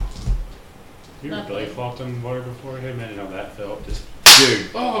You ever belly flopped in water before? Hey, imagine how that felt. Just Dude,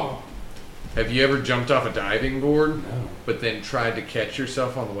 oh have you ever jumped off a diving board, no. but then tried to catch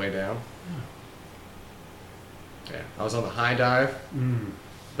yourself on the way down? Yeah, I was on the high dive,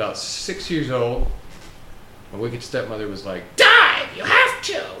 about 6 years old. My wicked stepmother was like, "Dive! You have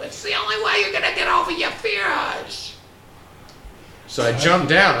to! It's the only way you're gonna get over your fears." So I jumped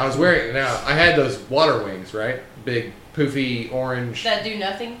down. I was wearing, I had those water wings, right? Big, poofy, orange. That do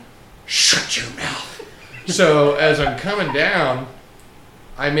nothing? Shut your mouth. So as I'm coming down,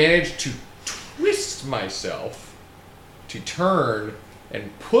 I managed to twist myself to turn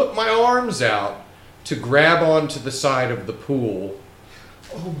and put my arms out to grab onto the side of the pool.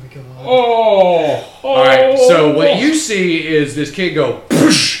 Oh my god. Oh! All right, so what you see is this kid go,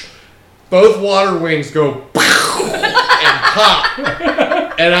 poosh, both water wings go, pow, and pop.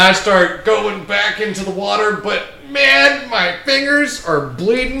 And I start going back into the water, but man, my fingers are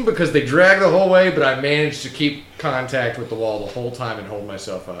bleeding because they drag the whole way, but I managed to keep contact with the wall the whole time and hold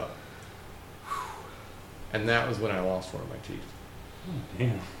myself up. And that was when I lost one of my teeth.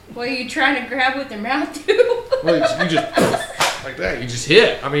 Damn. What are you trying to grab with your mouth, too? Well, you just, like that, you just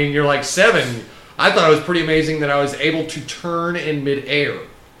hit. I mean, you're like 7. I thought it was pretty amazing that I was able to turn in midair.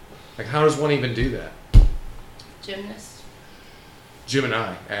 Like, how does one even do that? Gymnast.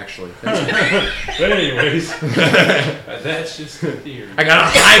 Gemini, actually. But anyways, that's just a theory. I got a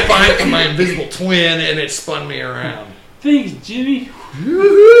high five from my invisible twin, and it spun me around. Thanks, Jimmy.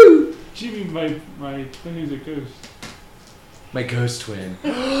 Woohoo! Jimmy, my twin is a ghost. My ghost twin.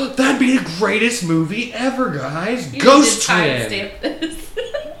 That'd be the greatest movie ever, guys. You Ghost need to twin. timestamp this.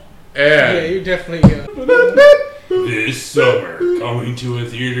 Yeah, Yeah. you definitely. This summer, coming to a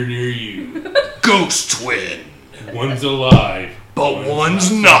theater near you. Ghost twin. One's alive, But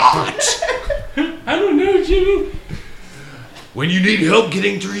one's not. I don't know, Jimmy. When you need help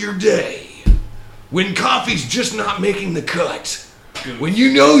getting through your day. When coffee's just not making the cut. When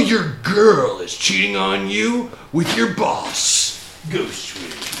you know your girl is cheating on you with your boss. Ghost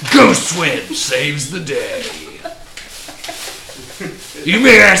twin. Ghost Twin saves the day. You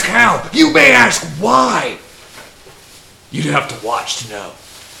may ask how. You may ask why. You'd have to watch to know.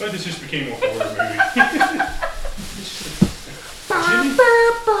 But this just became a horror movie.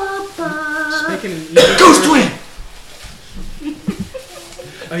 Speaking. Ghost Twin!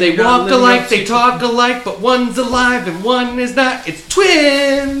 Are They you not walk living alike, up they to- talk alike, but one's alive and one is not. It's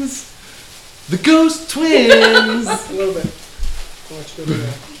twins! The Ghost Twins! A little bit. Watch, go do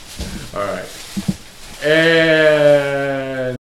that. Alright. And